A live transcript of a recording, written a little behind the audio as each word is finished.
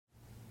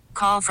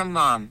Call from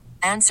mom.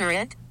 Answer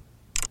it.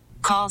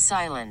 Call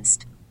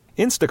silenced.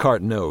 Instacart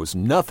knows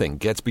nothing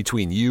gets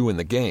between you and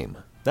the game.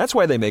 That's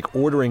why they make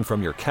ordering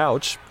from your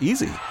couch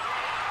easy.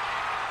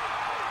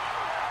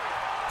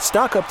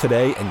 Stock up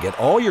today and get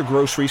all your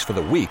groceries for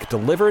the week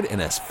delivered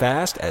in as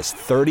fast as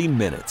 30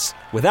 minutes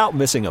without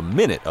missing a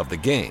minute of the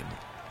game.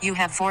 You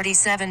have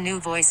 47 new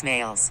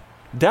voicemails.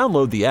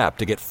 Download the app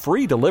to get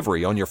free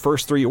delivery on your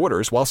first 3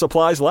 orders while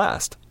supplies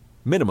last.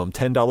 Minimum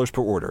 $10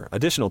 per order.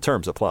 Additional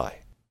terms apply.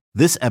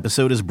 This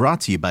episode is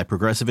brought to you by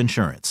Progressive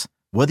Insurance.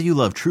 Whether you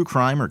love true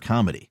crime or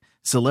comedy,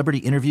 celebrity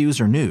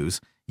interviews or news,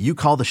 you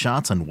call the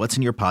shots on what's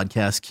in your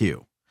podcast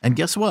queue. And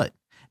guess what?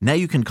 Now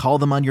you can call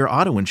them on your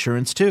auto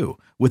insurance too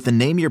with the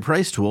Name Your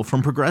Price tool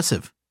from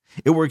Progressive.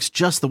 It works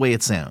just the way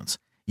it sounds.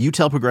 You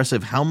tell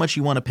Progressive how much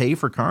you want to pay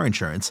for car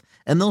insurance,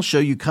 and they'll show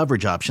you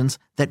coverage options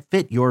that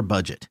fit your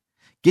budget.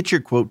 Get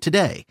your quote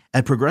today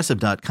at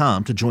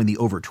Progressive.com to join the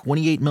over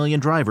 28 million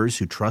drivers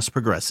who trust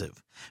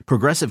Progressive.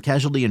 Progressive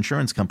Casualty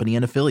Insurance Company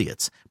and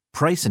Affiliates.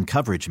 Price and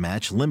coverage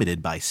match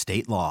limited by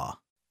state law.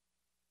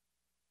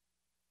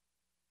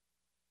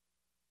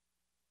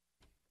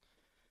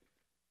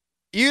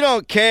 You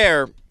don't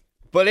care,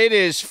 but it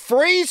is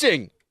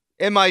freezing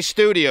in my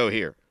studio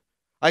here.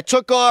 I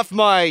took off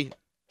my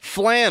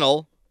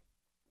flannel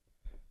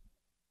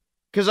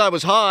because I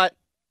was hot,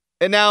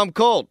 and now I'm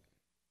cold.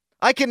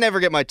 I can never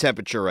get my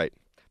temperature right.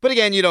 But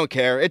again, you don't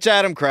care. It's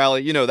Adam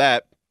Crowley. You know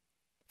that.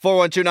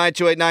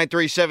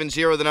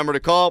 412-928-9370, the number to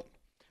call.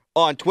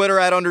 On Twitter,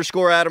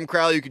 @_Adam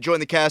Crowley. You can join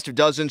the cast of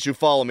dozens who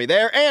follow me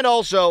there. And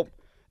also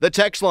the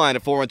text line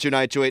at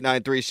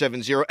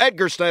 412-928-9370.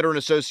 Edgar Snyder and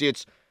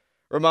Associates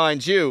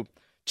reminds you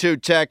to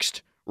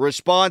text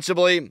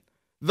responsibly.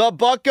 The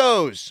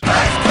Buccos,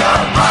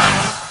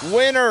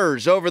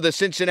 winners over the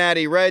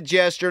Cincinnati Reds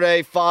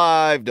yesterday,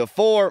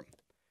 5-4.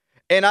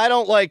 And I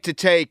don't like to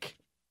take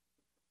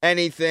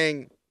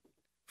anything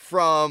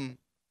from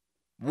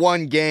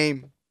one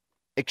game,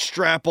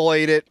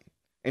 extrapolate it,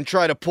 and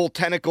try to pull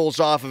tentacles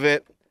off of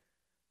it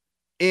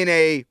in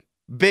a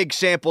big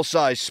sample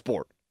size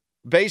sport.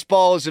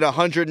 Baseball is an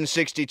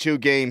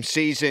 162-game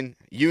season.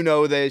 You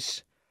know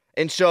this.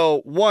 And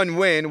so one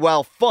win,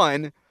 while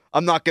fun,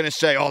 I'm not going to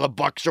say, the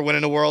Bucs are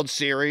winning the World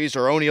Series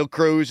or Oneil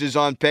Cruz is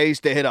on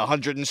pace to hit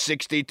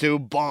 162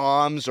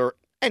 bombs or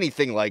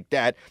anything like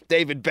that.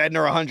 David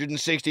Bednar,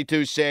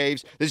 162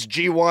 saves. This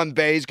G1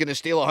 Bay is going to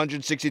steal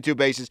 162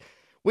 bases.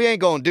 We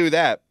ain't going to do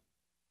that.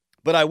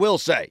 But I will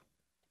say,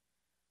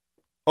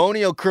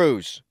 Oneil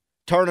Cruz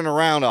turning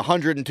around a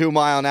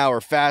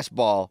 102-mile-an-hour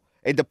fastball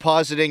and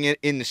depositing it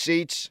in the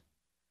seats.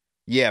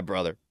 Yeah,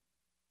 brother.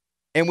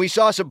 And we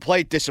saw some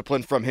plate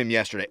discipline from him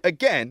yesterday.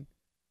 Again,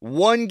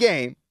 one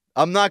game.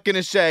 I'm not going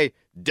to say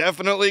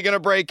definitely going to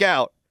break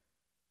out.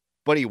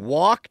 But he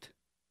walked.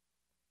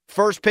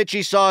 First pitch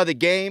he saw of the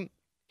game,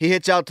 he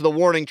hits out to the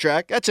warning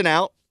track. That's an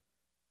out.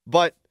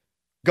 But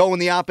going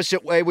the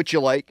opposite way, which you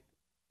like.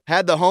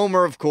 Had the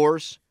homer, of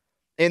course.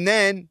 And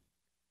then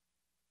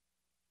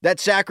that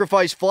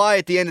sacrifice fly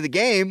at the end of the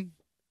game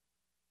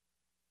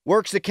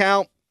works the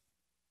count.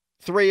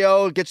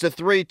 3-0, gets the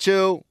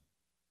 3-2.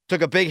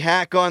 Took a big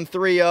hack on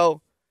 3-0.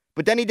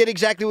 But then he did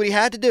exactly what he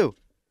had to do.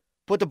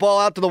 Put the ball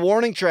out to the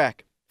warning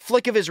track.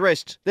 Flick of his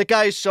wrist. That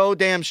guy is so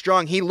damn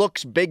strong. He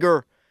looks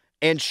bigger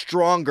and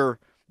stronger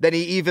than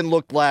he even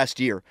looked last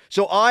year.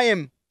 So I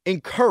am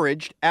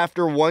encouraged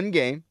after one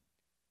game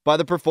by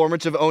the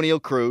performance of Oneil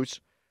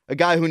Cruz, a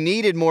guy who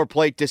needed more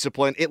plate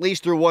discipline, at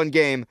least through one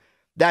game.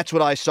 That's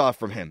what I saw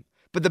from him.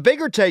 But the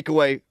bigger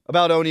takeaway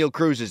about Oneil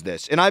Cruz is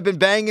this, and I've been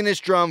banging this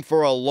drum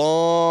for a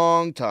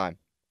long time.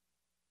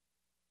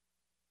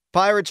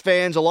 Pirates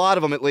fans, a lot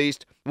of them at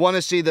least, want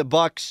to see the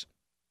Bucs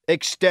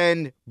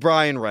extend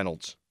Bryan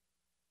Reynolds.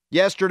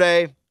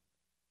 Yesterday,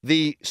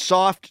 the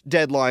soft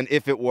deadline,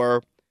 if it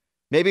were,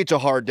 maybe it's a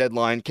hard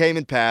deadline, came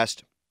and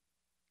passed.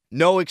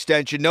 No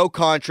extension, no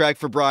contract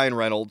for Bryan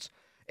Reynolds.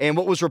 And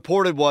what was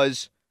reported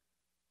was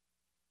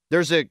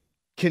there's a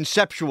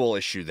conceptual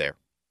issue there.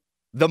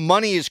 The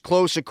money is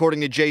close,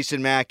 according to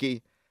Jason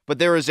Mackey, but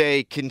there is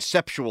a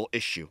conceptual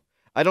issue.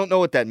 I don't know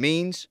what that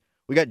means.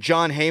 We got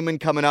John Heyman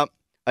coming up,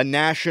 a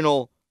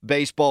national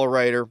baseball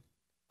writer,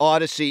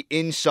 Odyssey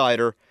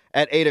insider,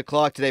 at 8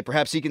 o'clock today.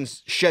 Perhaps he can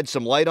shed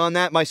some light on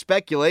that. My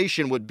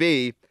speculation would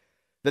be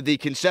that the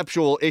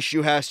conceptual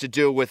issue has to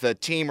do with a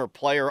team or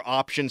player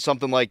option,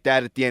 something like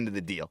that at the end of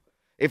the deal.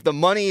 If the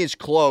money is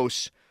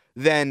close,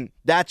 then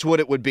that's what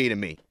it would be to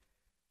me.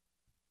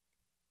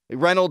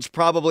 Reynolds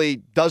probably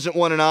doesn't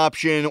want an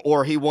option,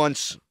 or he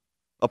wants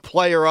a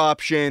player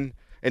option,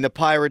 and the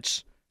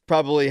Pirates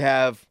probably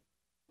have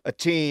a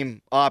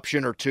team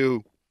option or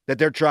two that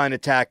they're trying to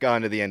tack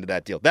on to the end of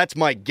that deal. That's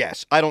my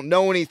guess. I don't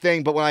know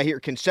anything, but when I hear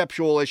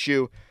conceptual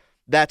issue,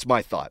 that's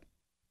my thought.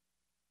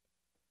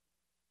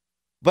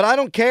 But I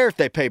don't care if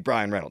they pay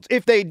Bryan Reynolds.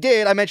 If they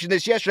did, I mentioned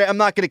this yesterday, I'm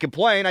not going to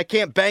complain. I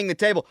can't bang the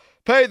table.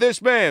 Pay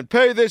this man,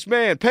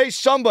 pay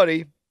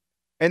somebody.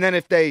 And then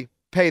if they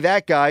pay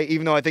that guy,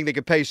 even though I think they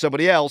could pay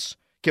somebody else,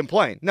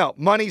 complain. No,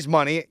 money's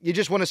money. You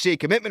just want to see a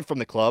commitment from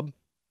the club.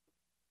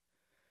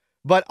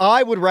 But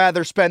I would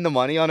rather spend the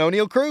money on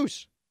Oneil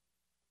Cruz.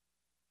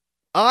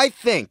 I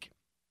think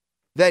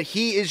that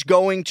he is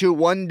going to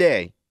one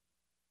day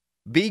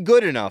be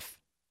good enough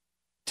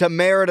to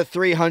merit a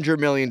 $300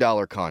 million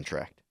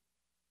contract.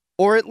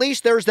 Or at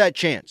least there's that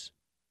chance.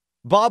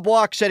 Bob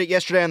Walk said it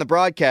yesterday on the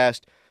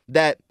broadcast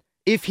that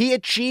if he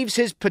achieves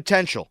his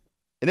potential,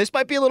 and this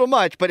might be a little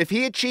much, but if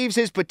he achieves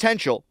his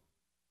potential,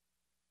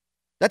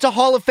 that's a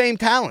Hall of Fame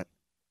talent.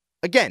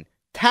 Again,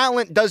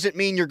 talent doesn't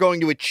mean you're going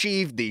to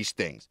achieve these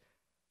things.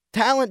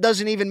 Talent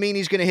doesn't even mean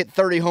he's going to hit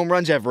 30 home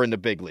runs ever in the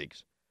big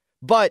leagues.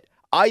 But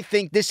I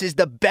think this is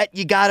the bet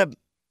you got to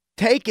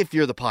take if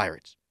you're the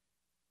Pirates.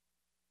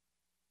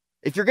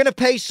 If you're going to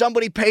pay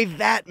somebody, pay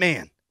that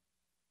man.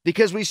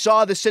 Because we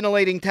saw the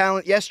scintillating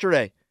talent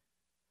yesterday.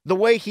 The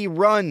way he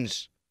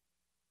runs.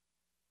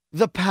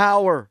 The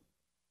power.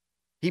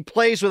 He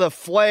plays with a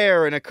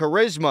flair and a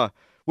charisma,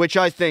 which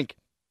I think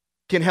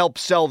can help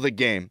sell the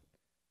game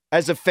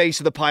as a face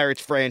of the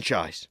Pirates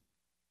franchise.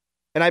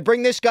 And I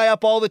bring this guy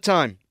up all the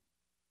time.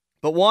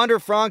 But Wander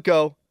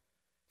Franco,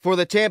 for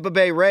the Tampa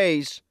Bay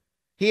Rays,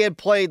 he had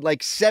played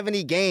like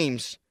 70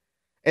 games.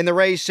 And the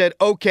Rays said,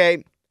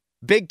 okay,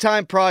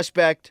 big-time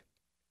prospect.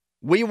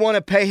 We want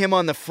to pay him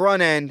on the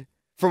front end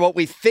for what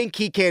we think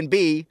he can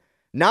be.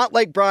 Not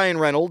like Brian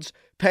Reynolds,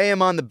 pay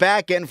him on the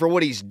back end for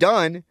what he's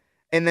done,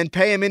 and then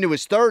pay him into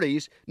his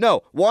 30s.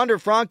 No, Wander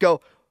Franco,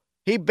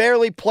 he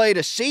barely played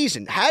a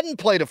season, hadn't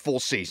played a full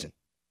season.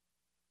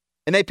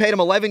 And they paid him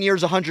 11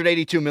 years,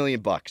 $182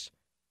 million.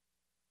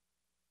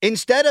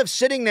 Instead of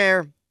sitting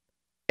there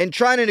and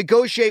trying to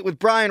negotiate with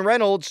Brian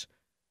Reynolds,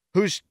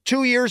 who's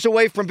 2 years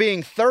away from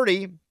being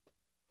 30,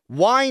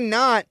 why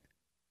not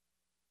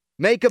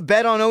make a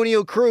bet on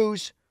Oneil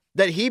Cruz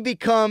that he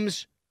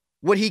becomes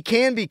what he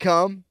can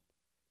become,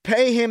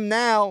 pay him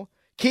now,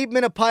 keep him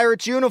in a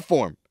Pirates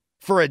uniform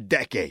for a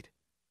decade?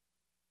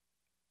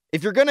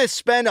 If you're going to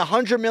spend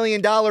 $100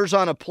 million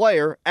on a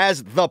player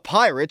as the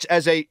Pirates,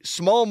 as a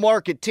small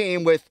market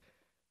team with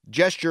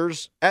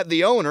gestures at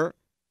the owner,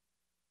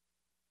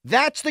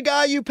 that's the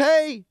guy you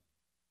pay.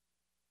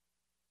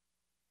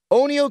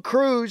 Oneil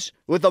Cruz,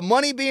 with the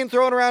money being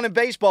thrown around in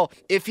baseball,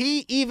 if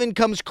he even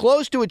comes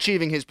close to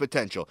achieving his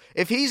potential,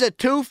 if he's a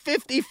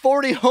 250,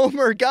 40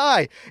 homer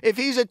guy, if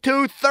he's a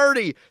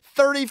 230,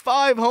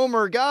 35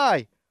 homer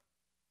guy,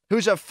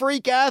 who's a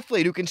freak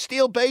athlete who can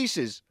steal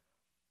bases,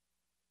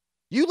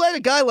 you let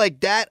a guy like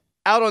that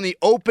out on the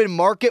open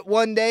market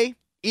one day,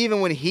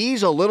 even when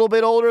he's a little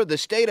bit older, the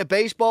state of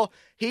baseball,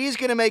 he's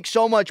going to make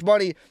so much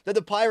money that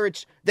the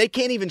Pirates, they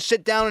can't even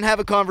sit down and have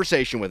a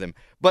conversation with him.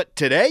 But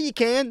today you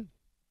can.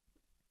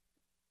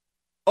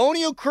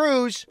 Oneil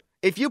Cruz,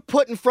 if you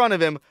put in front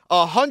of him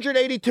a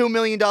 $182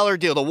 million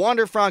deal, the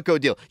Wander Franco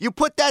deal, you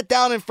put that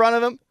down in front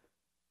of him,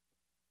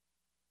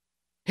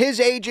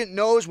 his agent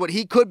knows what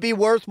he could be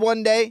worth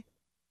one day.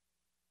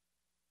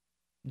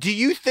 Do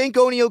you think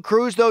Oneil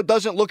Cruz, though,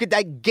 doesn't look at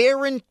that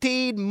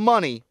guaranteed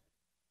money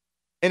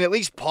and at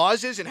least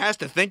pauses and has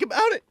to think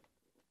about it?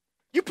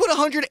 You put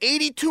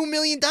 $182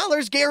 million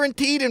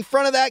guaranteed in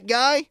front of that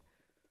guy,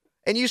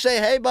 and you say,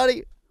 hey,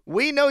 buddy,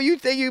 we know you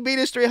think you beat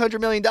this $300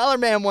 million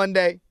man one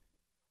day.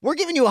 We're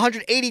giving you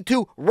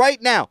 $182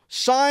 right now.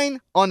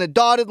 Sign on the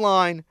dotted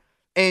line,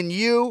 and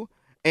you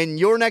and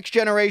your next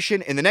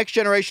generation, and the next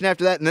generation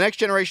after that, and the next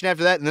generation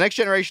after that, and the next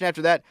generation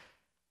after that,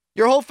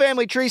 your whole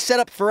family tree set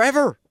up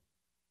forever.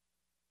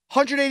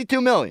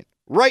 $182 million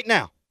right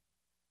now.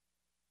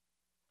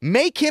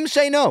 Make him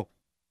say no.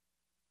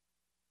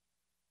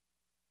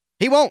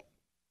 He won't.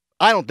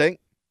 I don't think.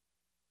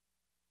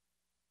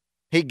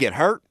 He'd get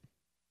hurt.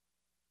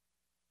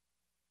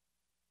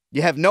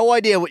 You have no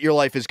idea what your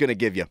life is going to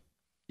give you.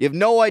 You have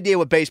no idea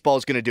what baseball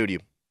is going to do to you.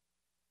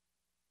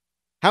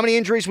 How many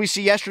injuries we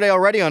see yesterday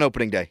already on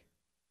opening day?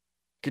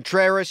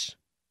 Contreras,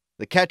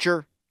 the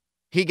catcher,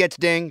 he gets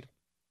dinged.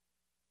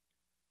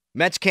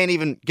 Mets can't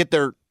even get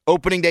their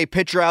opening day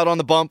pitcher out on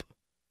the bump.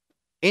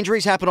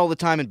 Injuries happen all the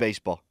time in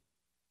baseball.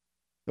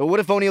 But what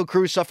if Oneil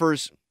Cruz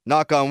suffers,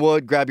 knock on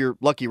wood, grab your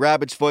lucky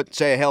rabbit's foot,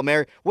 say a Hail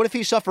Mary? What if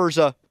he suffers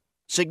a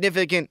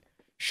significant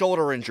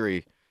shoulder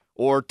injury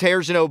or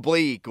tears an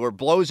oblique or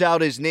blows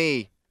out his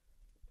knee?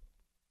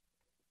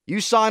 You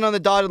sign on the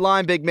dotted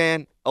line, big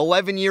man.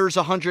 11 years,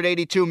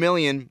 $182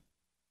 million.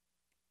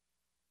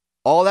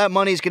 All that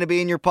money is going to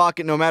be in your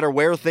pocket no matter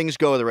where things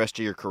go the rest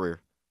of your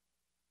career.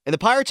 And the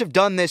Pirates have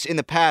done this in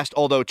the past,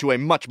 although to a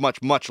much,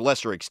 much, much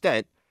lesser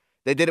extent.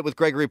 They did it with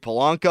Gregory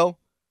Polanco.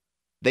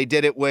 They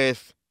did it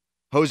with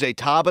Jose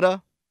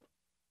Tabata.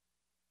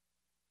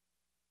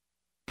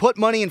 Put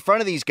money in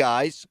front of these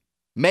guys,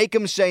 make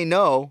them say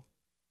no,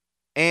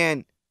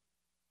 and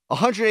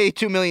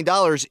 $182 million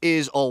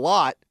is a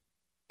lot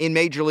in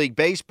Major League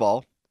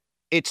Baseball.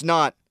 It's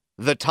not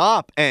the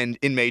top end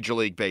in Major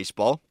League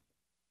Baseball.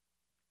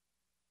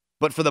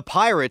 But for the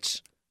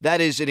Pirates, that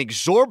is an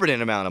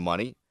exorbitant amount of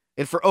money.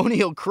 And for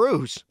Oneil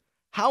Cruz,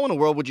 how in the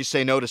world would you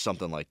say no to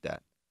something like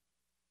that?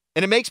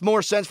 And it makes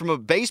more sense from a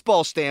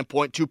baseball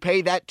standpoint to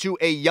pay that to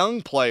a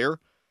young player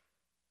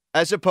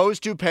as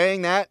opposed to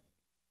paying that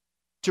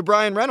to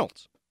Brian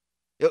Reynolds.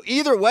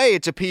 Either way,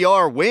 it's a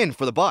PR win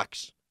for the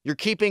Bucs. You're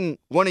keeping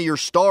one of your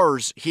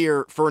stars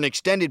here for an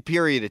extended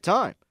period of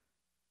time.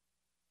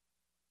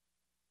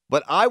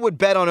 But I would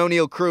bet on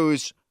Oneil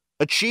Cruz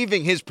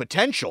achieving his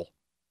potential.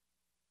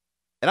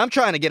 And I'm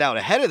trying to get out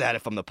ahead of that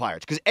if I'm the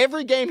Pirates. Because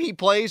every game he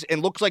plays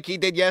and looks like he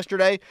did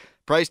yesterday,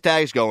 price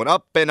tag's going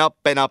up and up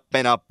and up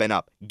and up and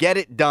up. Get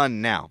it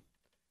done now.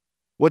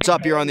 What's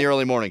up? You're on the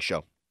early morning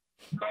show.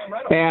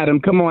 Adam,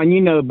 come on,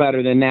 you know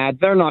better than that.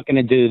 They're not going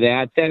to do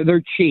that.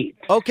 They're cheap.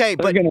 Okay,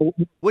 but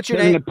what's your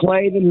name? They're going to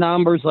play the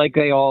numbers like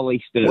they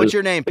always do. What's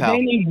your name, pal? They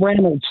need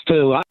Reynolds,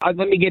 too.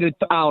 Let me get it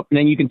out, and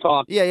then you can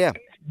talk. Yeah.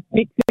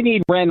 They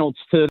need Reynolds,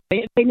 too.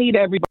 They need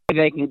everybody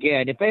they can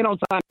get. If they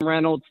don't sign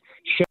Reynolds,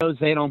 shows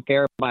they don't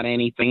care about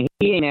anything.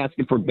 He ain't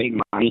asking for big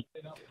money.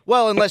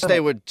 Well, unless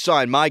they would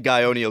sign my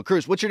guy, Oneil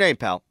Cruz. What's your name,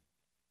 pal?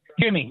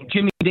 Jimmy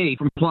D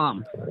from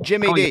Plum.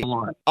 Jimmy D.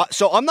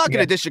 So I'm not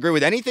going to disagree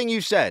with anything you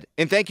said,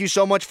 and thank you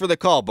so much for the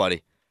call,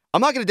 buddy.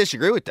 I'm not going to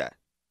disagree with that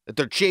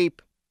they're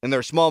cheap and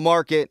they're a small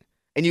market,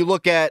 and you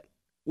look at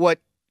what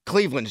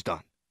Cleveland's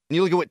done, and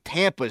you look at what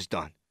Tampa's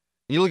done,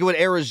 and you look at what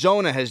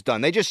Arizona has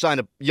done. They just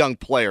signed a young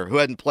player who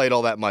hadn't played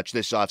all that much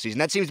this offseason.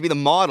 That seems to be the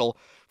model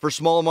for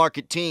small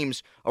market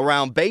teams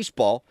around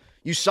baseball.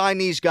 You sign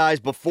these guys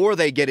before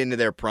they get into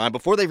their prime,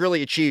 before they've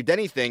really achieved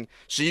anything,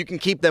 so you can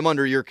keep them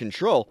under your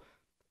control.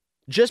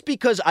 Just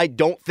because I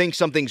don't think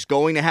something's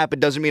going to happen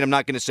doesn't mean I'm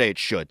not going to say it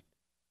should.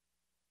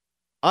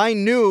 I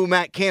knew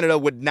Matt Canada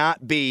would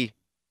not be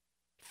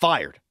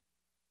fired.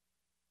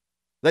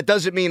 That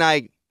doesn't mean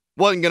I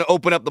wasn't going to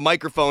open up the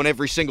microphone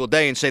every single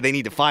day and say they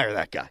need to fire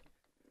that guy.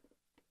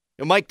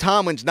 Mike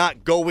Tomlin's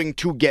not going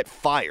to get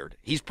fired.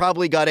 He's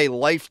probably got a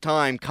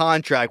lifetime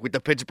contract with the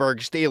Pittsburgh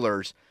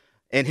Steelers,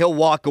 and he'll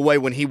walk away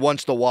when he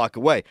wants to walk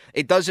away.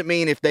 It doesn't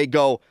mean if they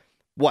go,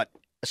 a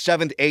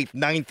 7th, 8th,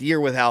 9th year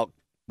without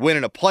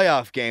winning a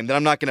playoff game, that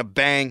I'm not going to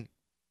bang,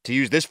 to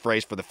use this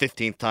phrase for the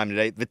 15th time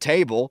today, the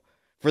table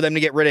for them to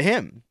get rid of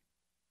him.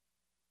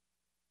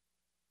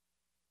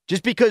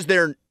 Just because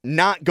they're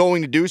not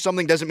going to do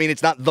something doesn't mean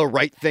it's not the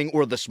right thing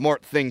or the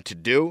smart thing to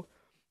do.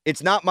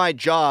 It's not my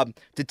job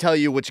to tell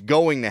you what's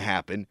going to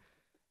happen.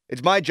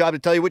 It's my job to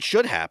tell you what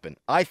should happen,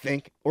 I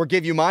think, or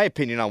give you my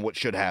opinion on what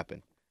should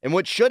happen. And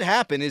what should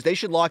happen is they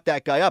should lock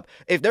that guy up.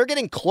 If they're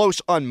getting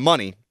close on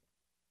money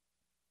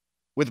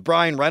with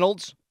Brian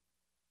Reynolds,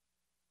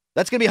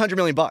 that's going to be $100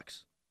 million.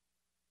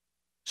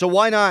 So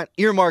why not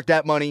earmark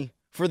that money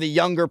for the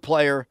younger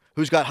player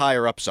who's got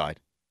higher upside?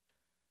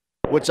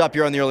 What's up?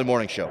 You're on the early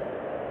morning show.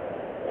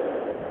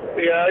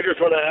 Yeah, I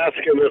just want to ask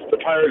him if the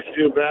Pirates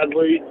do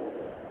badly,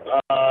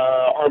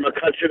 are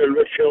McCutchen and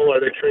Rich Hill, are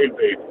they trade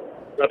bait?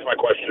 That's my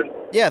question.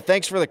 Yeah,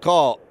 thanks for the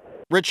call.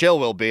 Rich Hill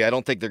will be. I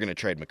don't think they're going to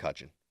trade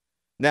McCutchen.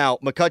 Now,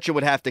 McCutchen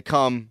would have to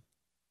come,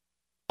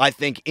 I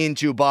think,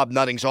 into Bob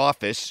Nutting's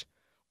office,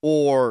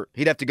 or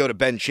he'd have to go to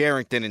Ben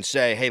Cherington and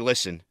say, hey,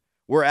 listen,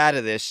 we're out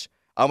of this.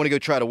 I want to go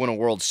try to win a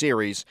World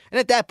Series. And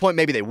at that point,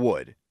 maybe they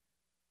would.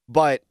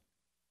 But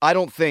I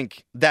don't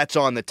think that's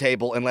on the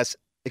table unless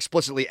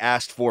explicitly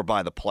asked for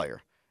by the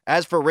player.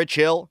 As for Rich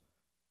Hill,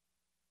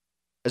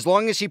 as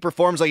long as he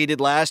performs like he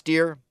did last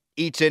year,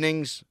 eats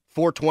innings,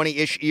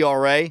 4.20-ish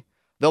ERA,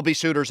 they'll be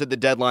suitors at the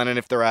deadline, and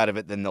if they're out of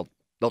it, then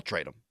they'll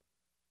trade him.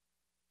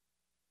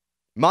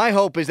 My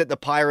hope is that the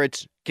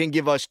Pirates can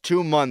give us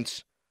 2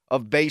 months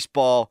of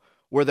baseball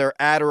where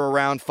they're at or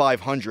around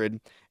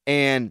 500,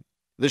 and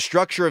the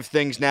structure of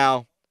things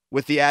now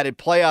with the added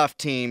playoff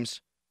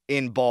teams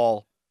in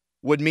ball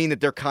would mean that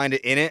they're kind of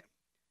in it,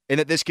 and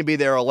that this can be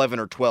their 11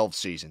 or 12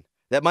 season.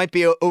 That might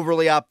be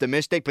overly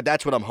optimistic, but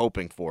that's what I'm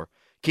hoping for.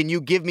 Can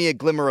you give me a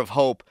glimmer of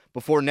hope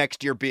before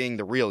next year being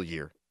the real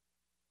year?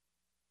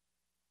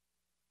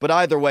 But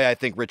either way, I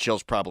think Rich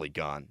Hill's probably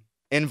gone.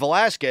 And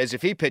Velasquez,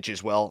 if he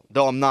pitches well,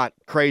 though I'm not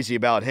crazy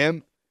about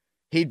him,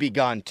 he'd be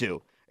gone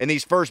too. And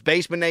these first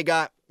basemen they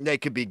got, they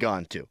could be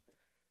gone too.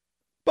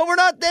 But we're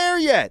not there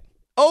yet.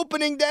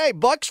 Opening day.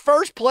 Bucks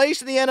first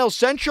place in the NL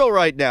Central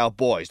right now,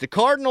 boys. The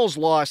Cardinals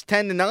lost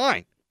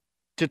 10-9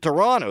 to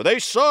Toronto. They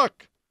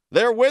suck.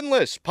 They're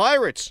winless.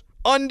 Pirates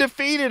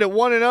undefeated at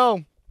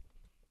 1-0.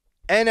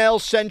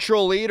 NL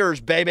Central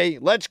leaders, baby.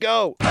 Let's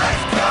go. Pay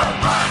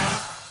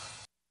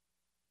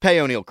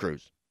Oneil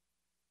Cruz.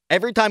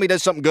 Every time he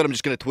does something good, I'm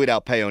just going to tweet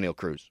out, pay Oneil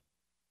Cruz.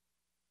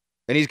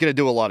 And he's going to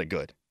do a lot of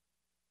good.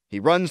 He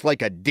runs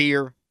like a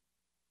deer.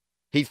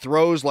 He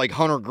throws like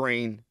Hunter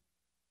Green.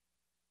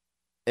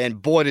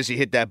 And boy, does he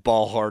hit that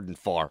ball hard and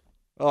far.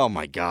 Oh,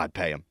 my God,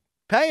 pay him.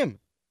 Pay him.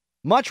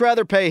 Much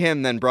rather pay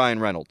him than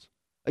Brian Reynolds.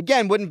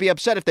 Again, wouldn't be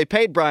upset if they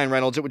paid Brian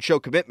Reynolds. It would show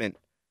commitment.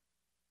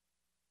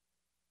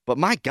 But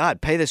my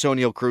God, pay this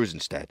Oneil Cruz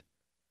instead.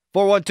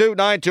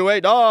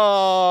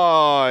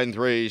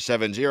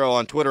 412-928-9370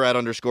 on Twitter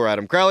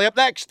 @_Adam Crowley. Up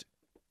next.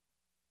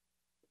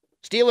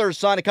 Steelers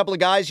signed a couple of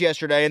guys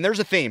yesterday, and there's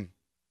a theme.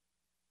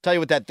 Tell you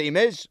what that theme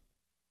is.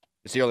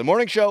 It's the early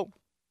morning show,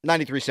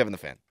 93.7 The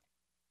Fan.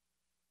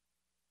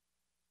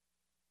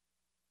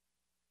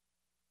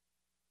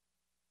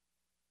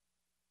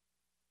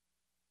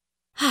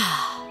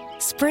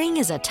 Spring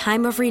is a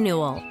time of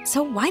renewal,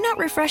 so why not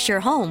refresh your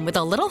home with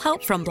a little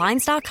help from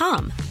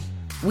Blinds.com?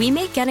 We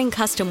make getting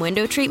custom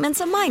window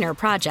treatments a minor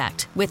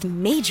project with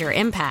major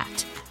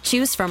impact.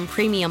 Choose from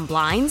premium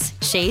blinds,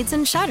 shades,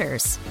 and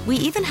shutters. We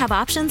even have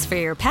options for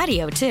your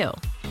patio, too.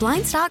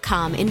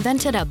 Blinds.com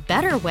invented a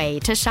better way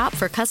to shop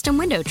for custom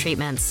window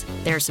treatments.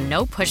 There's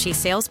no pushy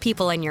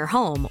salespeople in your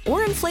home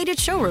or inflated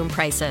showroom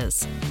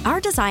prices.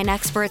 Our design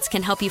experts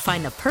can help you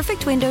find the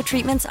perfect window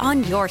treatments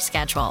on your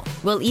schedule.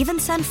 We'll even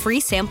send free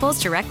samples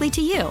directly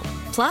to you.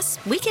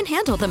 Plus, we can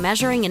handle the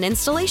measuring and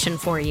installation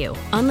for you.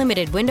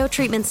 Unlimited window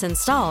treatments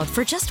installed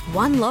for just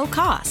one low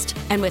cost.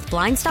 And with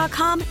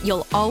Blinds.com,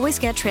 you'll always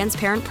get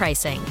transparent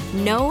pricing.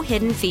 No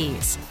hidden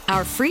fees.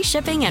 Our free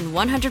shipping and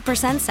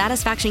 100%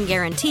 satisfaction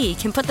guarantee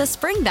can put the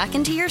spring back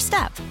into your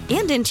step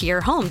and into your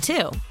home,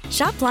 too.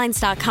 Shop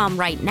Blinds.com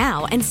right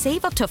now and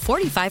save up to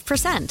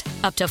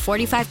 45%. Up to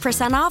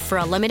 45% off for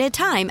a limited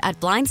time at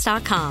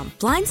Blinds.com.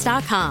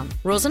 Blinds.com.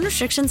 Rules and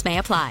restrictions may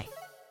apply.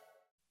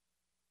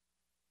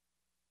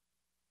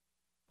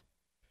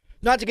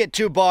 Not to get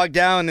too bogged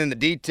down in the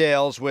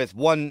details with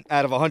 1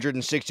 out of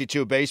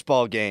 162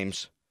 baseball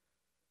games,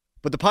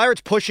 but the Pirates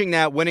pushing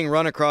that winning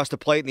run across the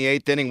plate in the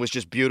 8th inning was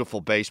just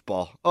beautiful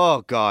baseball.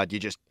 Oh, God,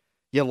 you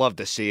love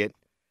to see it.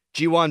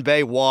 Ji-Hwan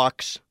Bae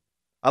walks.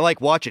 I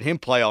like watching him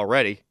play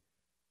already.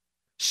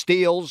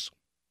 Steals.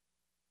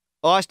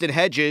 Austin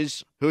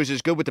Hedges, who's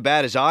as good with the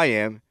bat as I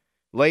am,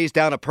 lays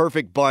down a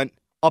perfect bunt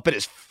up at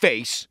his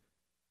face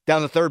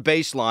down the third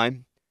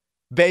baseline.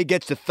 Bae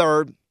gets to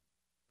third.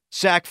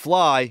 Sac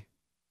fly.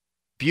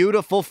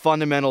 Beautiful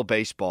fundamental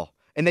baseball.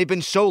 And they've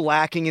been so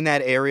lacking in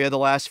that area the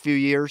last few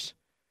years.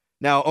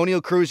 Now,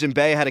 Oneil Cruz and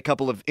Bae had a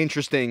couple of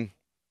interesting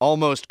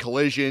almost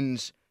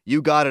collisions.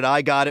 You got it,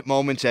 I got it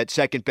moments at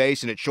second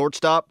base and at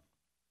shortstop.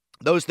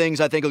 Those things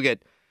I think will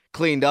get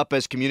cleaned up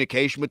as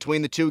communication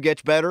between the two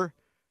gets better.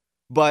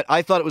 But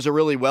I thought it was a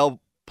really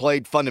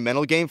well-played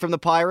fundamental game from the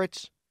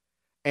Pirates.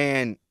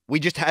 And we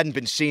just hadn't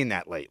been seeing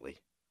that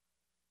lately.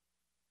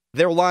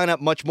 Their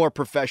lineup much more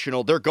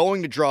professional. They're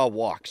going to draw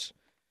walks.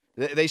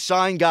 They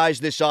sign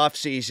guys this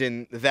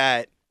offseason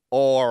that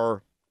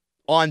are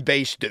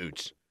on-base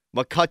dudes.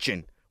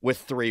 McCutchen with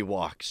 3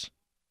 walks.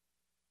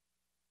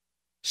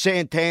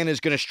 Santana's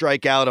going to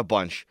strike out a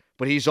bunch,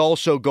 but he's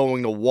also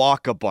going to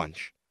walk a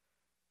bunch.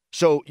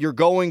 So you're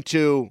going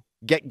to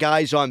get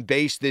guys on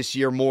base this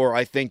year more,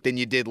 I think, than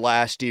you did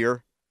last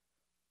year.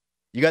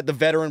 You got the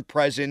veteran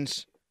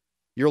presence.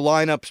 Your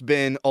lineup's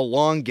been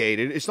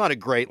elongated. It's not a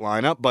great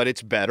lineup, but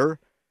it's better.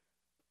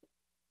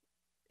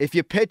 If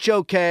you pitch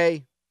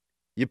okay,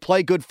 you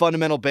play good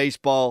fundamental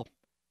baseball,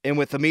 and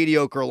with a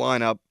mediocre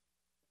lineup,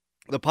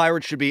 the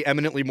Pirates should be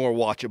eminently more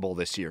watchable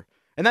this year.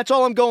 And that's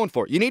all I'm going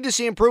for. You need to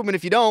see improvement.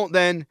 If you don't,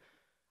 then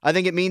I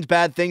think it means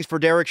bad things for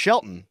Derek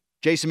Shelton.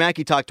 Jason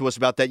Mackey talked to us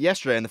about that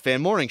yesterday on the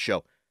Fan Morning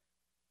Show.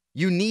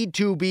 You need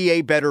to be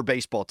a better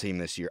baseball team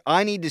this year.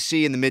 I need to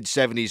see in the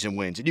mid-70s in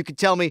wins. And you could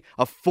tell me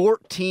a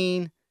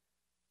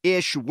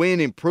 14-ish win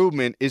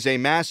improvement is a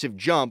massive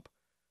jump.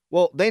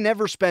 Well, they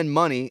never spend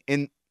money.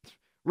 And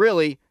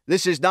really,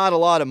 this is not a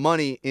lot of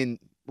money in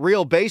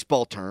real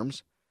baseball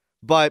terms.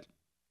 But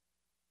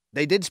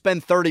they did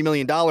spend $30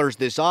 million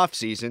this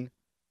offseason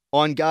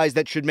on guys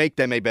that should make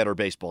them a better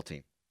baseball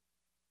team.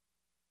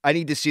 I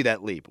need to see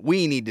that leap.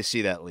 We need to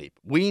see that leap.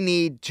 We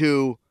need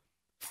to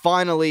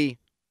finally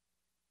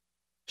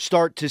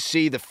start to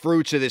see the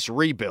fruits of this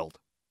rebuild.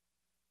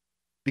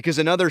 Because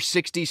another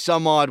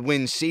 60-some-odd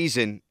win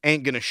season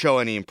ain't going to show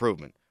any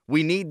improvement.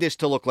 We need this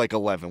to look like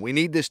 11. We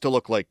need this to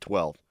look like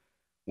 12.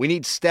 We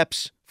need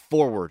steps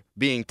forward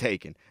being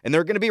taken. And there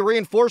are going to be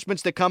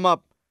reinforcements that come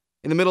up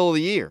in the middle of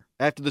the year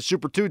after the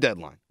Super 2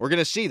 deadline. We're going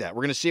to see that.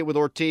 We're going to see it with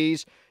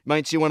Ortiz. You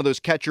might see one of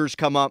those catchers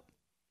come up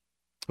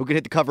who can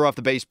hit the cover off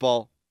the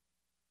baseball.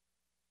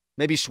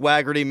 Maybe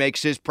Swaggerty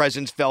makes his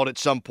presence felt at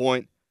some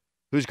point.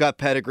 Who's got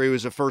pedigree,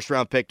 who's a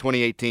first-round pick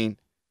 2018.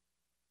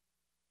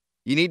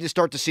 You need to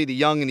start to see the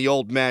young and the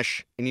old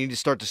mesh, and you need to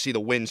start to see the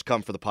wins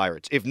come for the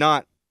Pirates. If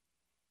not,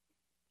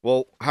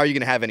 well, how are you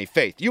going to have any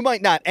faith? You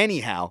might not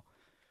anyhow,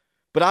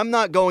 but I'm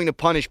not going to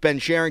punish Ben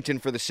Cherington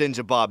for the sins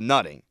of Bob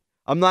Nutting.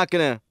 I'm not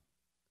going to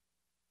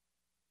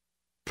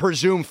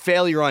presume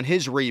failure on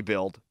his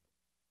rebuild,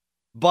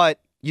 but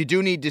you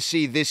do need to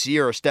see this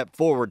year a step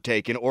forward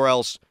taken, or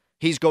else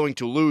he's going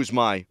to lose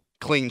my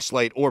clean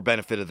slate or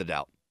benefit of the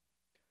doubt.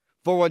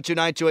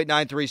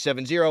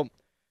 412-928-9370.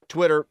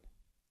 Twitter,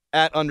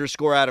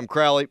 @_Adam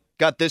Crowley.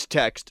 Got this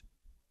text.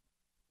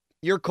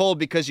 You're cold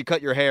because you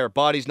cut your hair.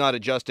 Body's not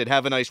adjusted.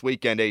 Have a nice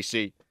weekend,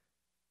 AC.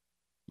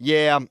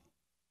 Yeah,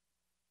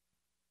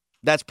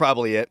 that's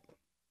probably it.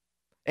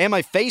 And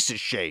my face is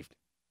shaved.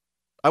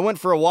 I went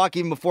for a walk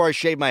even before I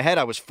shaved my head.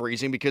 I was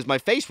freezing because my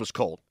face was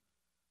cold.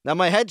 Now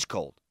my head's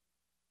cold.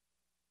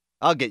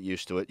 I'll get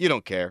used to it. You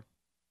don't care.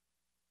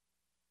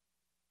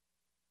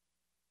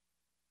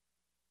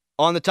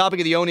 On the topic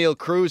of the Oneil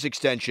Cruz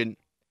extension,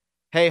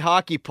 hey,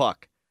 hockey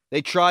puck.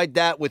 They tried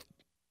that with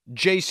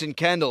Jason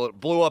Kendall. It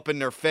blew up in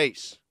their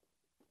face.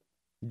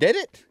 Did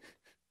it?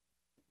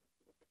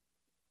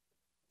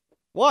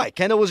 Why?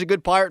 Kendall was a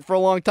good Pirate for a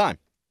long time.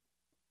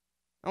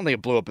 I don't think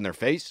it blew up in their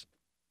face.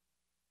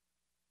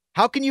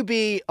 How can you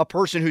be a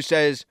person who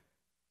says,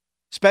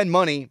 spend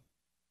money,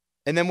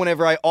 and then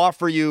whenever I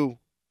offer you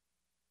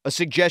a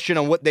suggestion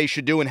on what they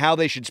should do and how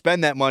they should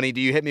spend that money,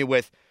 do you hit me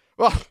with,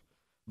 well,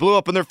 blew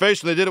up in their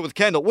face when they did it with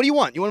Kendall? What do you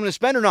want? You want them to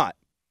spend or not?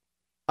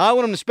 I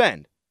want them to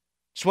spend.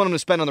 Just want them to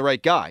spend on the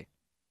right guy,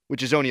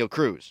 which is Oneil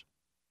Cruz,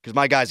 because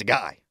my guy's a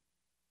guy.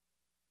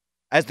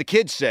 As the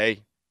kids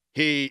say,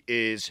 he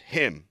is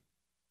him.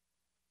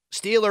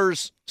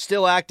 Steelers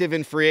still active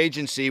in free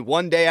agency.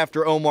 One day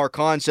after Omar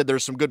Khan said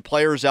there's some good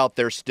players out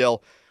there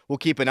still. We'll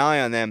keep an eye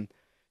on them.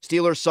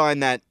 Steelers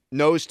signed that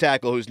nose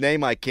tackle whose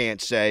name I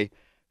can't say,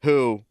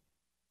 who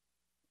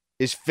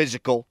is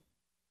physical,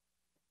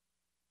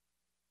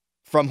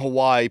 from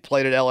Hawaii,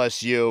 played at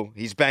LSU.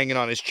 He's banging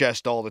on his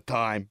chest all the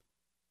time.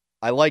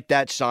 I like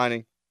that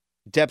signing.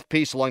 Depth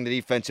piece along the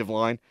defensive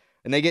line.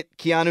 And they get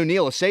Keanu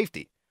Neal, a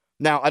safety.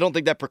 Now, I don't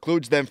think that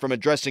precludes them from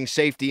addressing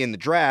safety in the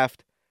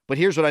draft, but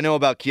here's what I know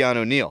about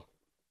Keanu Neal.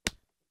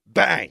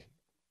 Bang!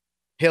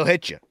 He'll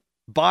hit you.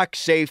 Box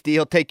safety,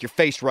 he'll take your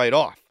face right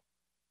off.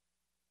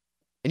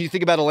 And you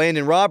think about a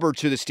Landon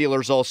Roberts, who the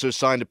Steelers also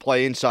signed to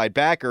play inside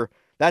backer.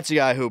 That's a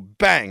guy who,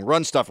 bang,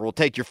 run stuffer, will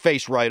take your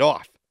face right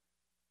off.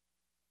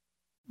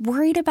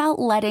 Worried about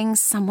letting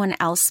someone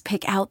else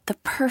pick out the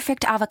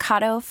perfect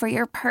avocado for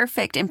your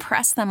perfect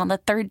impress them on the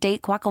third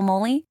date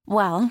guacamole?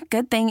 Well,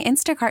 good thing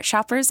Instacart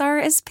shoppers are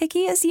as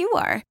picky as you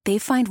are. They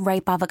find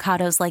ripe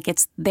avocados like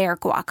it's their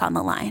guac on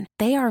the line.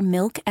 They are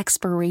milk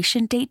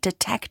expiration date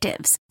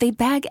detectives. They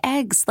bag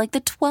eggs like the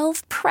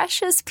 12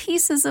 precious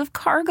pieces of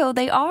cargo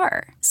they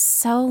are.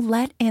 So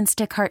let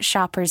Instacart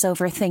shoppers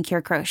overthink your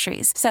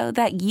groceries so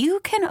that you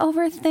can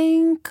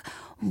overthink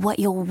what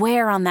you'll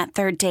wear on that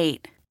third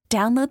date.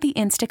 Download the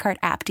Instacart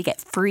app to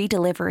get free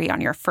delivery on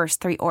your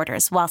first 3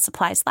 orders while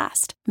supplies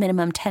last.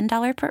 Minimum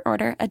 $10 per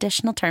order.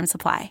 Additional terms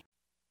apply.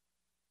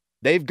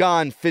 They've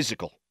gone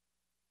physical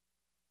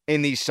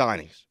in these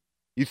signings.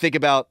 You think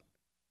about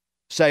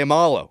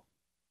Sayamalo,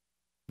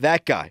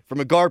 that guy from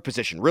a guard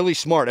position, really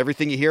smart.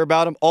 Everything you hear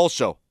about him,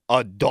 also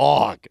a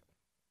dog.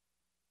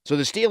 So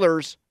the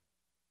Steelers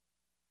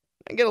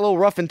get a little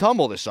rough and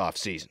tumble this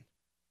offseason.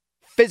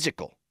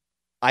 Physical.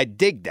 I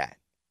dig that.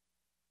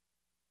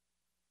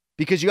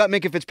 Because you got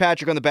Minka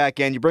Fitzpatrick on the back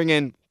end. You bring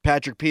in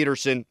Patrick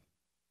Peterson,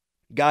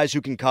 guys who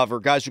can cover,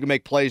 guys who can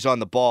make plays on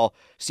the ball.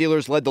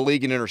 Steelers led the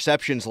league in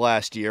interceptions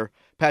last year.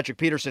 Patrick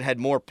Peterson had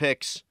more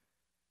picks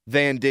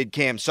than did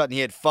Cam Sutton. He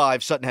had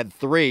 5. Sutton had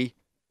 3.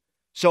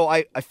 So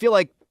I feel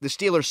like the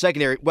Steelers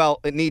secondary, well,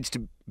 it needs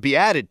to be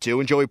added to,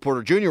 and Joey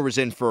Porter Jr. was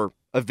in for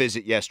a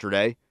visit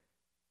yesterday.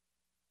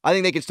 I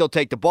think they can still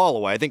take the ball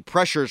away. I think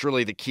pressure is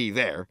really the key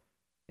there.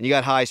 And you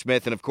got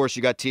Highsmith, and of course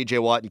you got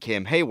TJ Watt and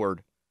Cam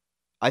Hayward.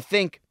 I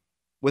think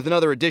with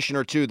another addition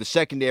or two, the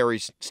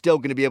secondary's still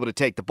going to be able to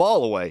take the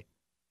ball away.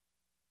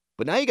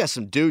 But now you got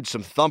some dudes,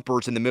 some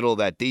thumpers in the middle of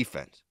that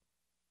defense.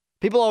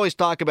 People always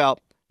talk about,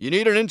 you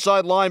need an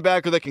inside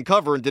linebacker that can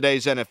cover in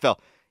today's NFL.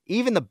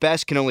 Even the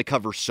best can only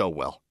cover so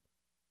well.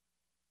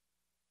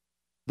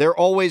 They're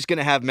always going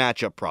to have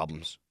matchup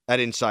problems at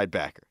inside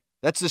backer.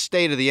 That's the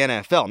state of the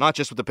NFL, not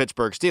just with the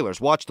Pittsburgh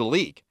Steelers. Watch the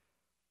league.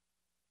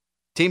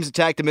 Teams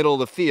attack the middle of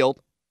the field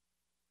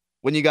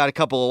when you got a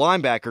couple of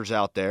linebackers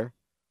out there.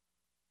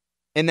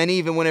 And then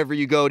even whenever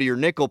you go to your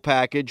nickel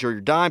package or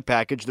your dime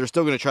package, they're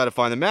still going to try to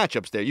find the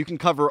matchups there. You can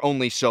cover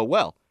only so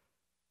well.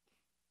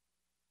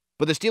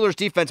 But the Steelers'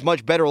 defense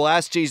much better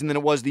last season than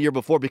it was the year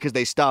before because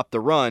they stopped the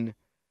run.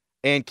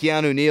 And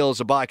Keanu Neal is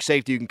a box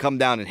safety who can come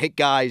down and hit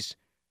guys.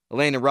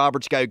 Landon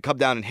Roberts guy who can come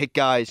down and hit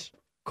guys.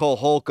 Cole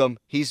Holcomb,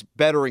 he's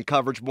better in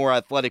coverage, more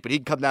athletic, but he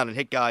can come down and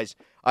hit guys.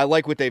 I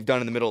like what they've done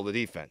in the middle of the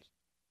defense.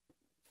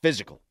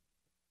 Physical.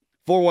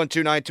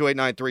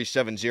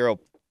 412-928-9370.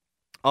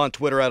 On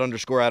Twitter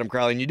 @_Adam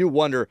Crowley. And you do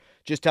wonder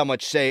just how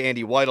much say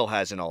Andy Weidl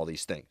has in all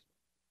these things.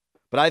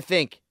 But I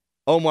think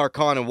Omar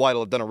Khan and Weidl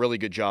have done a really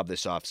good job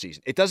this offseason.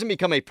 It doesn't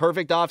become a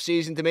perfect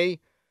offseason to me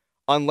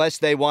unless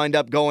they wind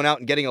up going out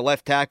and getting a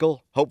left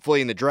tackle,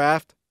 hopefully in the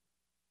draft.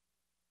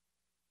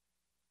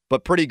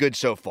 But pretty good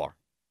so far.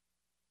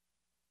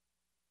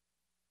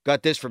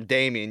 Got this from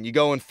Damien. You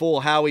going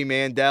full Howie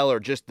Mandel or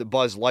just the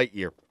Buzz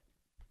Lightyear?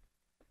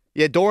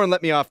 Yeah, Doran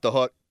let me off the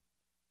hook.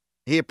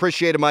 He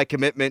appreciated my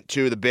commitment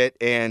to the bit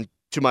and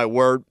to my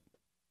word.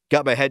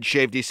 Got my head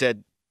shaved. He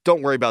said,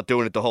 don't worry about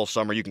doing it the whole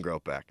summer. You can grow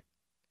it back.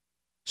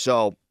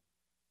 So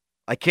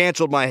I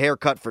canceled my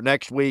haircut for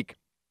next week.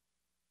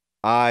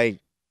 I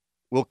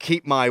will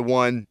keep my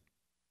one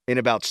in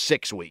about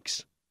 6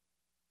 weeks.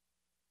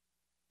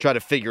 Try to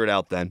figure it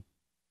out then.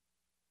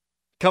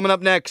 Coming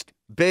up next,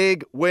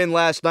 big win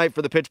last night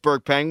for the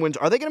Pittsburgh Penguins.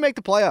 Are they going to make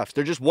the playoffs?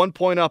 They're just 1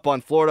 point up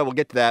on Florida. We'll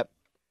get to that.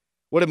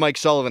 What did Mike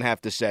Sullivan have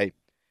to say?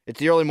 It's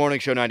the Early Morning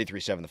Show,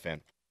 93.7 The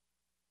Fan.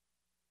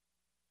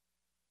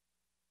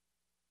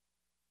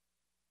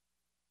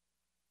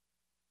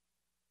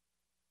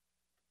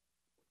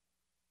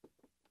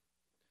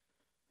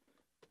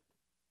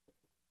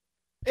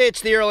 It's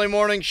the Early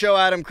Morning Show,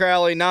 Adam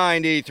Crowley,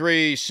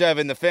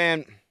 93.7 The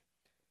Fan.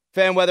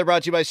 Fan weather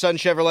brought to you by Sun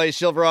Chevrolet,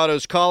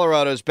 Silverados,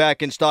 Colorado's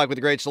back in stock with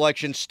a great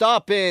selection.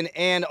 Stop in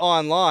and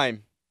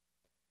online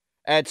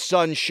at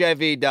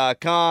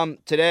sunchevy.com.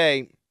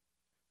 Today,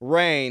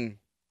 rain,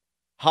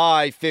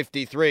 high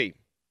 53.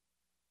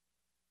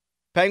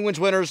 Penguins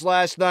winners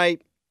last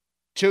night,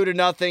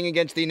 2-0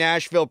 against the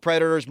Nashville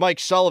Predators. Mike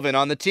Sullivan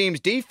on the team's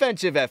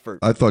defensive effort.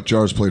 I thought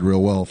Jars played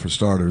real well for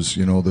starters.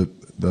 You know,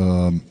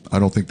 I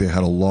don't think they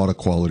had a lot of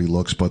quality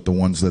looks, but the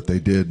ones that they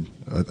did,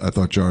 I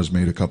thought Jars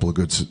made a couple of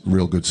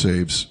real good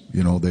saves.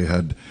 You know, they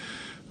had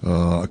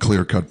a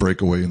clear-cut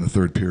breakaway in the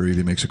third period.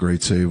 He makes a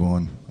great save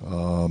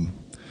on.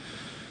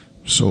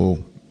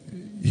 So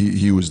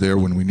he was there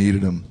when we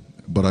needed him.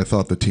 But I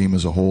thought the team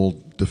as a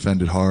whole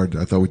defended hard.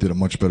 I thought we did a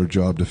much better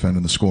job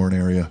defending the scoring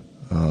area.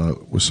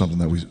 Was something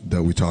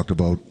that we talked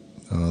about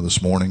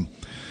this morning,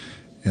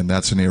 and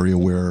that's an area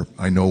where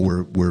I know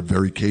we're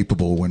very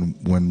capable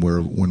when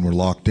we're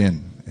locked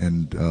in,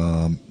 and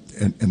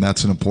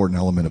that's an important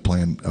element of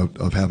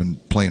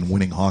playing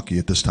winning hockey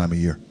at this time of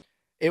year.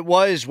 It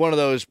was one of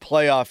those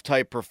playoff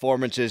type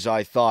performances,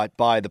 I thought,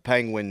 by the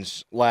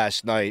Penguins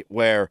last night,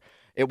 where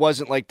it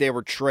wasn't like they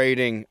were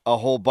trading a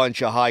whole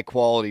bunch of high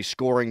quality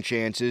scoring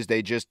chances.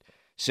 They just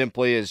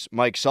simply, as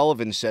Mike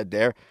Sullivan said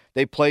there,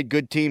 they played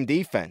good team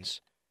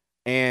defense.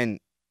 And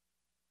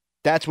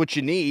that's what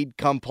you need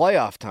come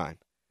playoff time.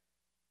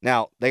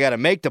 Now, they got to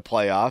make the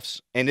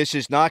playoffs, and this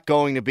is not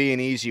going to be an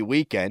easy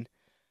weekend.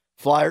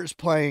 Flyers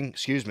playing,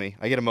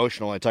 I get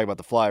emotional when I talk about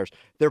the Flyers.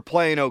 They're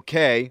playing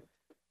okay.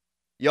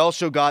 You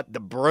also got the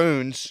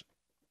Bruins,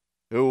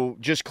 who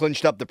just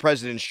clinched up the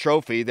President's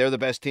Trophy. They're the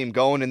best team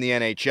going in the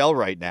NHL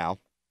right now.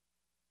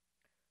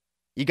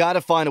 You got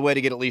to find a way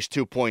to get at least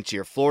 2 points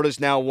here. Florida's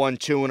now won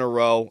 2 in a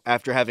row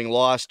after having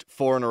lost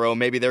 4 in a row.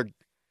 Maybe they're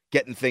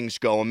getting things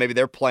going. Maybe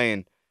they're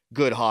playing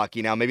good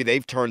hockey now. Maybe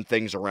they've turned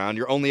things around.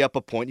 You're only up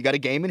a point. You got a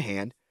game in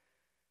hand.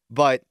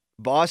 But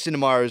Boston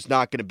tomorrow is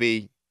not going to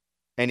be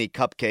any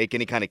cupcake,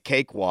 any kind of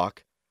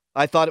cakewalk.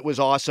 I thought it was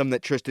awesome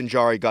that Tristan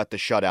Jarry got the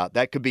shutout.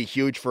 That could be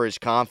huge for his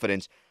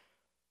confidence.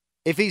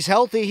 If he's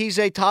healthy, he's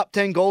a top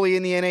 10 goalie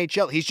in the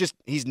NHL.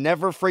 He's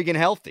never friggin'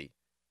 healthy.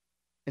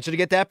 And so to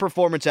get that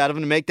performance out of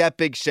him, to make that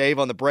big save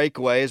on the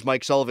breakaway, as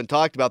Mike Sullivan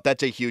talked about,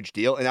 that's a huge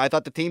deal. And I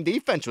thought the team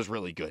defense was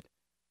really good.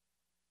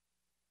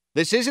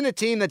 This isn't a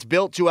team that's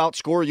built to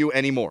outscore you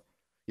anymore.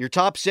 Your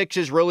top 6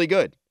 is really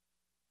good.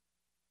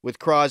 With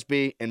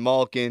Crosby and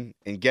Malkin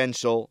and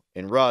Gensel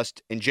and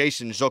Rust and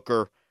Jason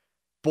Zucker.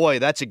 Boy,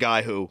 that's a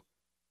guy who,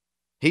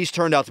 he's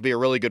turned out to be a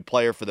really good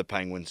player for the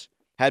Penguins.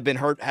 Had been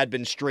hurt, had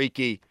been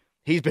streaky.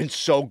 He's been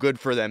so good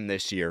for them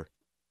this year.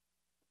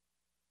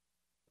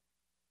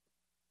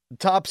 The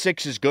top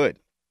 6 is good.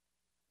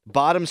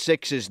 Bottom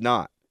 6 is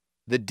not.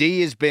 The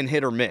D has been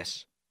hit or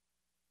miss.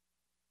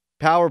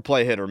 Power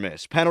play hit or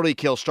miss. Penalty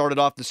kill started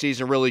off the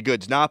season really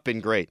good. It's not been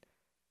great.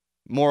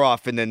 More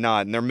often than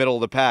not. And they're middle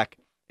of the pack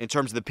in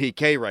terms of the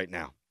PK right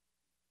now.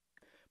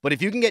 But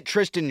if you can get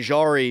Tristan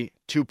Jarry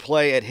to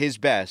play at his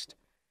best,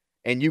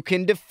 and you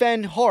can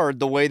defend hard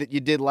the way that you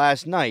did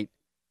last night,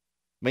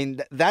 I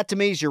mean, that to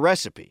me is your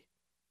recipe.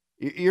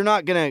 You're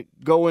not going to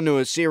go into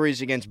a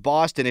series against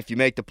Boston if you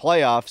make the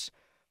playoffs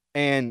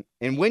and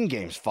win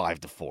games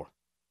 5-4.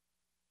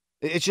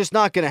 It's just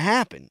not going to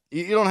happen.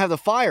 You don't have the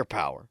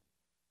firepower.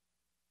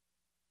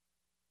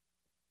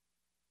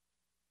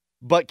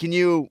 But can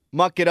you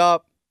muck it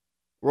up,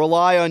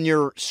 rely on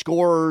your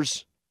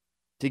scorers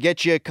to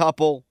get you a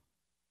couple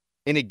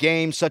in a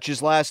game such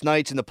as last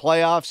night's in the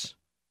playoffs?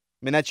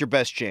 I mean, that's your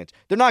best chance.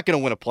 They're not going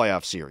to win a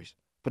playoff series,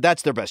 but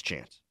that's their best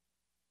chance.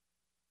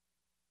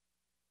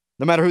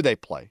 No matter who they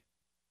play.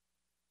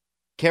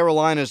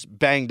 Carolina's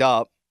banged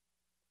up.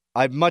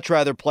 I'd much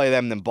rather play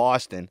them than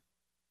Boston.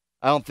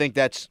 I don't think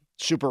that's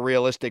super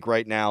realistic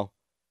right now.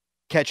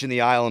 Catching the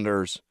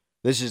Islanders,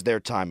 this is their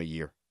time of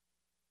year.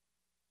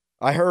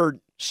 I heard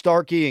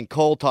Starkey and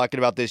Cole talking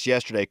about this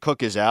yesterday.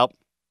 Cook is out.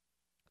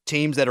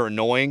 Teams that are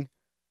annoying.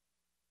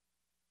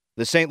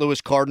 The St.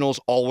 Louis Cardinals,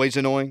 always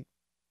annoying.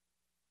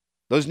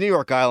 Those New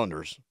York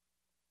Islanders,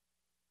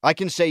 I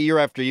can say year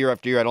after year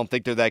after year, I don't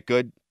think they're that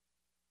good.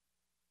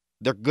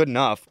 They're good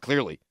enough,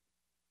 clearly.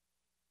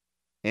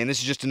 And this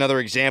is just another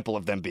example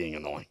of them being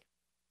annoying.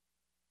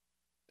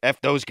 F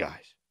those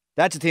guys.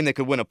 That's a team that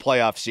could win a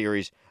playoff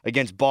series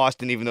against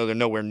Boston, even though they're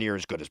nowhere near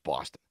as good as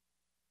Boston.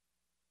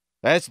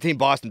 That's the team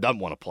Boston doesn't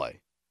want to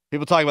play.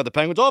 People talk about the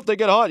Penguins. Oh, if they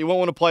get hot, you won't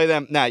want to play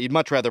them. Nah, you'd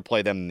much rather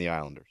play them than the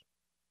Islanders.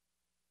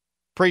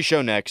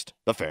 Pre-show next.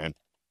 The Fan.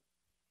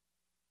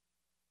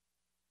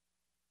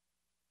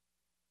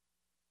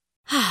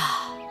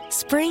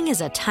 Spring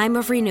is a time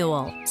of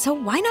renewal, so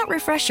why not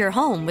refresh your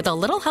home with a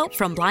little help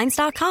from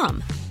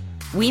Blinds.com?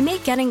 We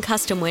make getting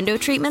custom window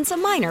treatments a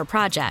minor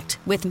project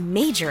with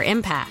major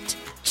impact.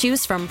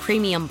 Choose from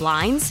premium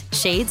blinds,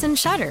 shades, and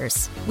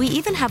shutters. We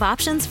even have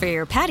options for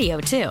your patio,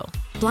 too.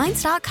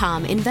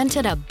 Blinds.com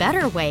invented a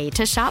better way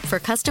to shop for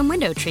custom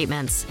window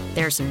treatments.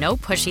 There's no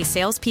pushy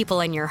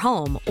salespeople in your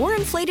home or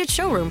inflated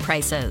showroom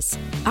prices.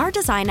 Our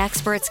design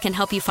experts can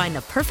help you find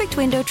the perfect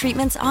window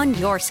treatments on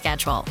your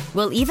schedule.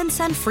 We'll even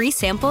send free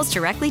samples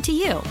directly to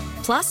you.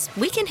 Plus,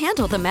 we can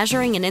handle the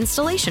measuring and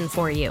installation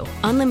for you.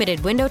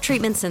 Unlimited window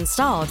treatments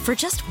installed for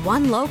just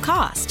one low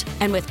cost.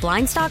 And with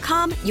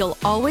Blinds.com, you'll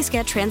always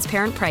get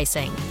transparent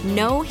pricing.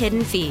 No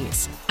hidden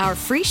fees. Our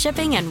free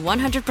shipping and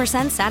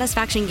 100%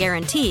 satisfaction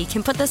guarantee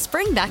can put the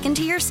spring back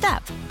into your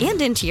step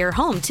and into your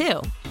home,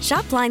 too.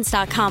 Shop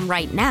Blinds.com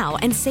right now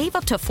and save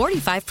up to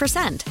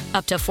 45%.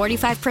 Up to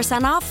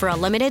 45% off for a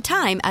limited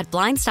time at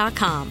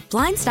Blinds.com.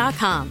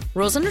 Blinds.com.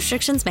 Rules and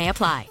restrictions may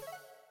apply.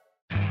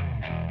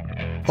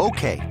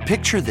 Okay,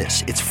 picture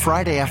this. It's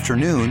Friday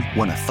afternoon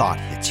when a thought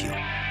hits you.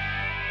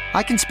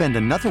 I can spend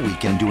another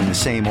weekend doing the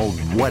same old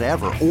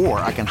whatever,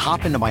 or I can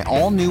hop into my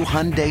all-new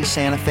Hyundai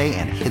Santa Fe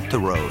and hit the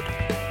road.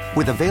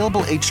 With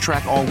available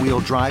H-Track all-wheel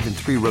drive and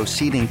 3-row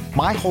seating,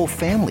 my whole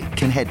family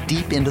can head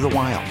deep into the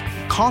wild.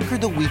 Conquer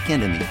the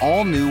weekend in the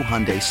all-new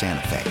Hyundai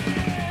Santa Fe.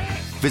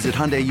 Visit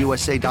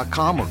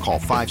HyundaiUSA.com or call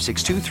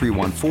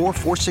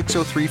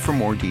 562-314-4603 for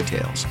more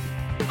details.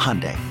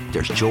 Hyundai,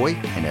 there's joy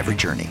in every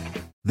journey.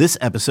 This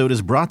episode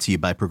is brought to you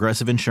by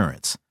Progressive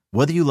Insurance.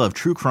 Whether you love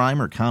true crime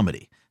or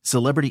comedy,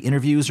 celebrity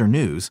interviews or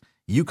news,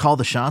 you call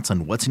the shots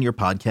on what's in your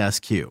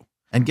podcast queue.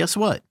 And guess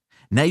what?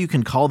 Now you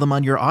can call them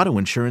on your auto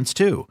insurance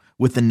too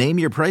with the Name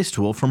Your Price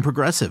tool from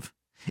Progressive.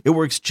 It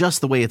works just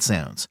the way it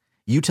sounds.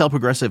 You tell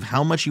Progressive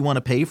how much you want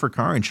to pay for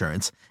car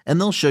insurance, and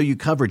they'll show you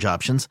coverage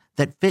options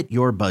that fit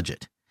your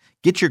budget.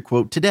 Get your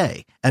quote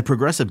today at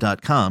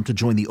Progressive.com to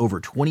join the over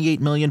 28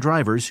 million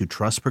drivers who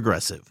trust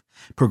Progressive.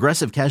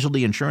 Progressive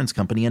Casualty Insurance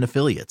Company and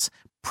Affiliates.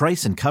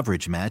 Price and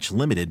coverage match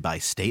limited by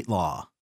state law.